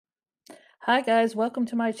Hi guys, welcome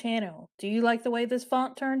to my channel. Do you like the way this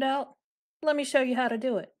font turned out? Let me show you how to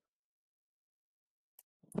do it.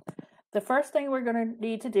 The first thing we're going to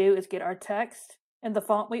need to do is get our text in the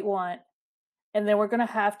font we want, and then we're going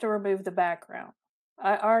to have to remove the background.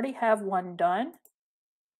 I already have one done,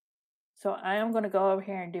 so I am going to go over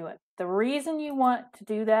here and do it. The reason you want to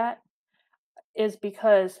do that is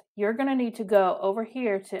because you're going to need to go over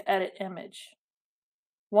here to edit image.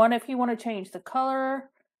 One, if you want to change the color.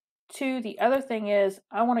 Two, the other thing is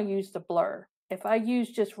I want to use the blur. If I use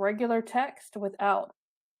just regular text without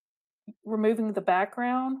removing the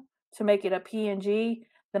background to make it a PNG,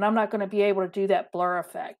 then I'm not going to be able to do that blur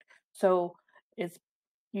effect. So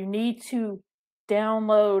you need to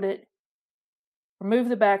download it, remove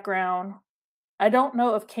the background. I don't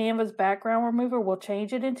know if Canva's background remover will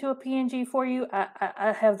change it into a PNG for you.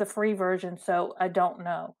 I have the free version, so I don't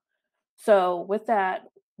know. So with that,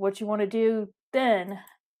 what you want to do then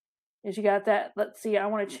is you got that. Let's see, I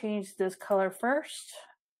want to change this color first.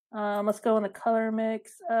 Let's go in the color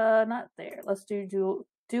mix. Not there. Let's do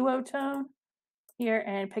duotone here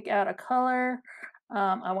and pick out a color.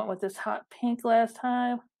 I went with this hot pink last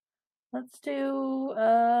time. Let's do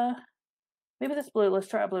maybe this blue. Let's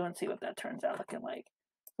try blue and see what that turns out looking like.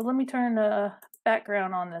 So let me turn the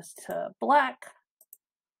background on this to black.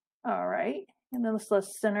 All right, and then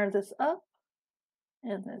let's center this up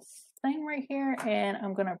in this thing right here, and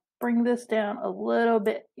I'm gonna bring this down a little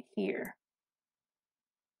bit here.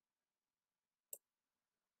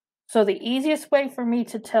 So the easiest way for me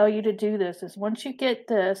to tell you to do this is once you get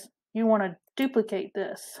this, you want to duplicate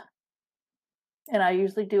this. And I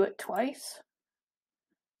usually do it twice.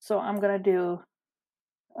 So I'm going to do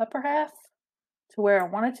upper half to where I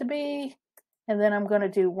want it to be. And then I'm going to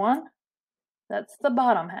do one. That's the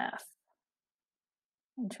bottom half.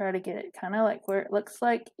 And try to get it kind of like where it looks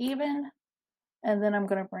like even. And then I'm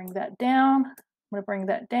going to bring that down. I'm going to bring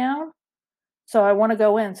that down. So I want to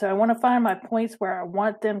go in. So I want to find my points where I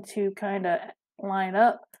want them to kind of line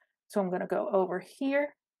up. So I'm going to go over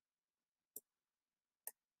here.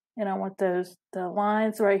 And I want the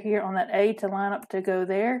lines right here on that A to line up to go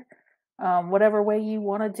there. Whatever way you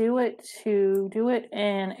want to do it,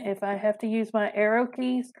 And if I have to use my arrow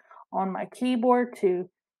keys on my keyboard to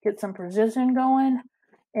get some precision going,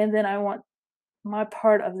 and then I want my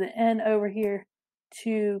part of the N over here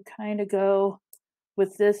to kind of go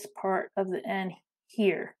with this part of the N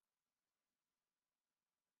here.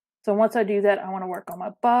 So once I do that, I want to work on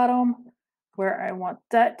my bottom where I want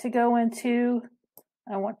that to go into.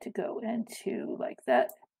 I want to go into like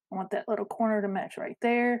that. I want that little corner to match right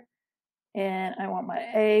there. And I want my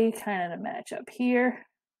A kind of to match up here.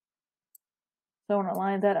 So I want to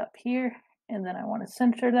line that up here. And then I want to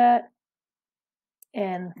center that.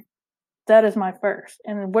 And that is my first.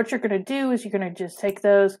 And what you're going to do is you're going to just take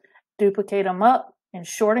those, duplicate them up, and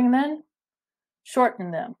shorten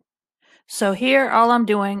them. So here, all I'm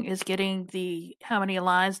doing is getting how many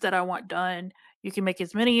lines that I want done. You can make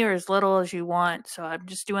as many or as little as you want. So I'm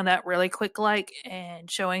just doing that really quick and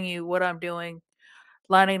showing you what I'm doing.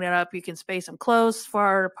 Lining it up, you can space them close,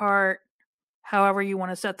 far apart, however you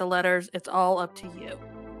want to set the letters. It's all up to you.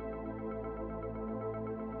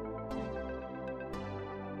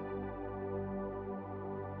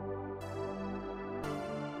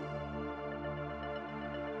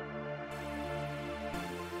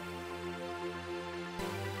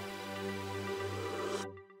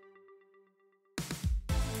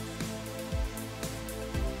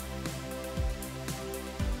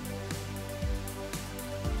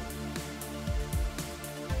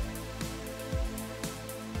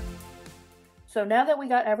 So now that we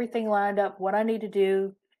got everything lined up, what I need to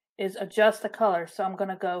do is adjust the color. So I'm going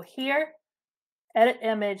to go here, edit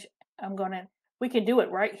image. We can do it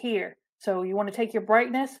right here. So you want to take your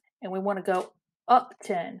brightness and we want to go up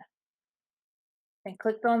 10. And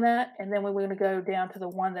clicked on that. And then we're going to go down to the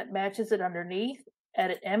one that matches it underneath,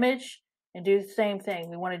 edit image, and do the same thing.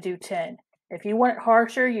 We want to do 10. If you want it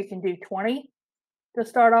harsher, you can do 20 to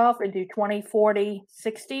start off and do 20, 40,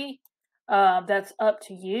 60. That's up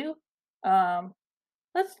to you.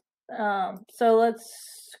 Let's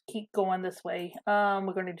keep going this way.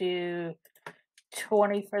 We're going to do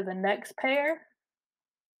 20 for the next pair.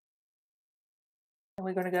 And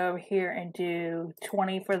we're going to go over here and do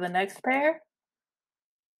 20 for the next pair.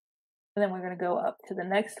 And then we're going to go up to the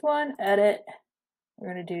next one, edit.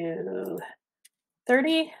 We're going to do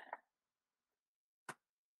 30.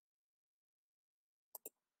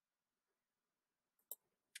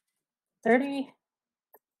 30.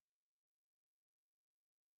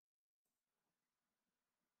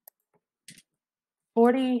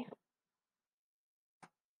 40.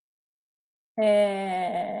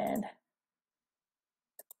 And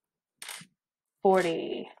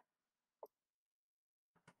 40.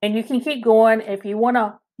 And you can keep going. If you want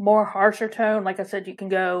a more harsher tone, like I said, you can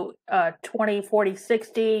go 20, 40,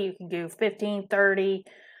 60. You can do 15, 30,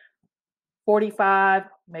 45,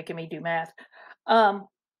 making me do math.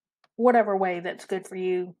 Whatever way that's good for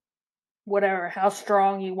you, whatever, how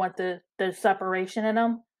strong you want the separation in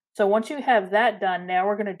them. So once you have that done, now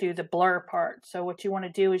we're going to do the blur part. So what you want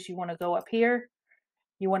to do is you want to go up here,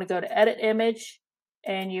 you want to go to edit image,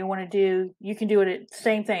 and you want to do, you can do it at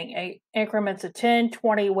same thing, increments of 10,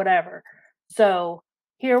 20, whatever. So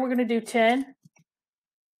here we're going to do 10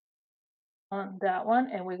 on that one,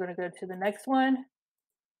 and we're going to go to the next one.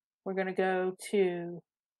 We're going to go to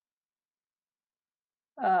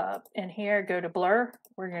in here, go to blur.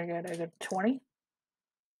 We're going to go to 20.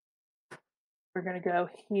 We're going to go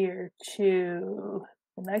here to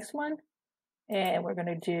the next one, and we're going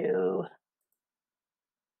to do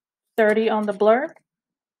 30 on the blur.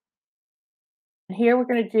 And here we're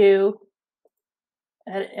going to do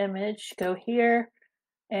edit image, go here,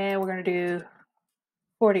 and we're going to do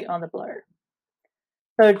 40 on the blur.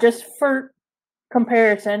 So just for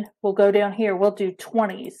comparison, we'll go down here, we'll do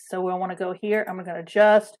 20s. So we'll want to go here, I'm going to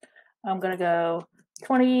adjust, I'm going to go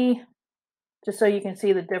 20, just so you can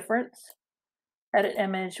see the difference. Edit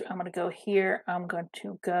image, I'm going to go here, I'm going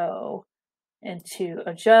to go into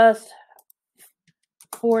adjust,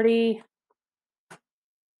 40,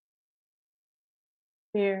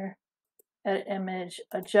 here, edit image,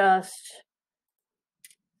 adjust,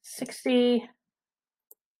 60,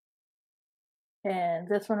 and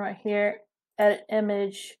this one right here, edit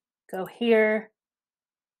image, go here,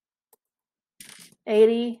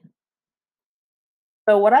 80.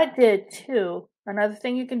 So what I did too, another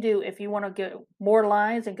thing you can do if you want to get more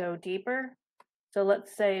lines and go deeper. So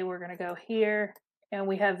let's say we're going to go here and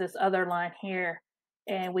we have this other line here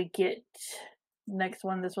and we get next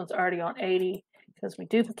one. This one's already on 80 because we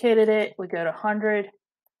duplicated it. We go to 100.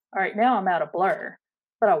 All right, now I'm out of blur,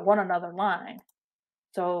 but I want another line.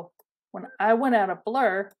 So when I went out of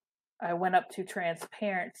blur, I went up to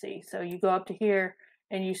transparency. So you go up to here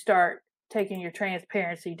and you start taking your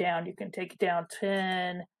transparency down. You can take it down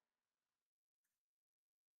 10.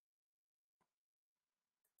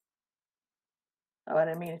 Oh, I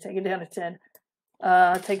didn't mean to take it down to 10.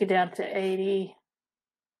 Take it down to 80.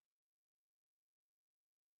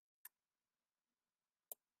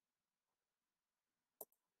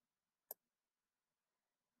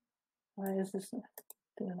 Why is this?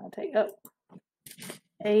 Did I not take up?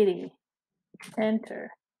 80.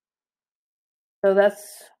 Enter. So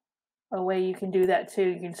that's a way you can do that too.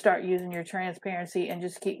 You can start using your transparency and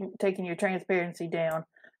just keep taking your transparency down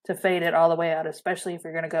to fade it all the way out, especially if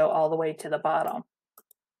you're going to go all the way to the bottom.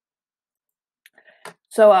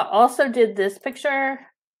 So I also did this picture,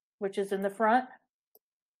 which is in the front.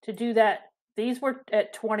 To do that, these were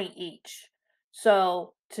at 20 each.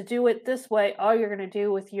 So to do it this way, all you're going to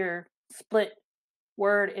do with your split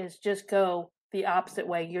word is just go the opposite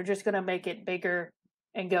way. You're just going to make it bigger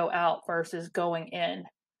and go out versus going in.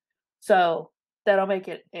 So that'll make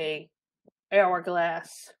it a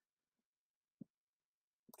hourglass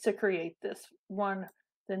to create this one,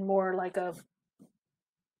 then more like a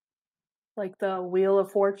the Wheel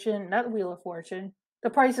of Fortune, not the Wheel of Fortune, the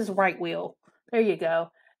Price is Right wheel. There you go.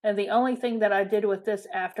 And the only thing that I did with this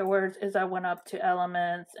afterwards is I went up to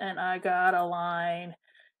elements and I got a line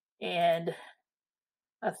and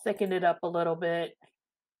I thickened it up a little bit.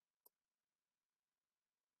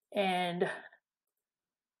 And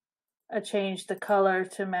I changed the color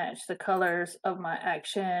to match the colors of my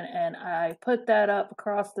action and I put that up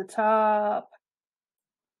across the top.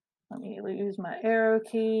 Let me use my arrow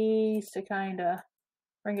keys to kind of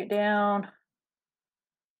bring it down.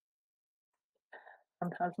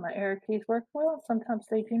 Sometimes my arrow keys work well, sometimes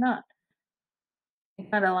they do not. You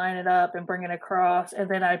kind of line it up and bring it across, and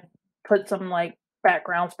then I put some like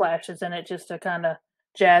background splashes in it just to kind of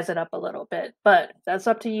jazz it up a little bit. But that's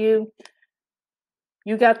up to you.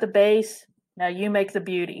 You got the base, now you make the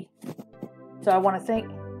beauty. So I want to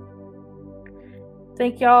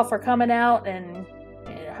thank y'all for coming out, and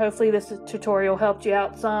hopefully this tutorial helped you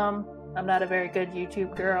out some. I'm not a very good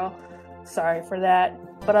YouTube girl. Sorry for that.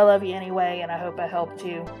 But I love you anyway, and I hope I helped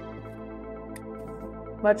you.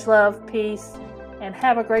 Much love, peace, and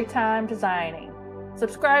have a great time designing.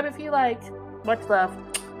 Subscribe if you like. Much love.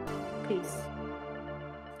 Peace.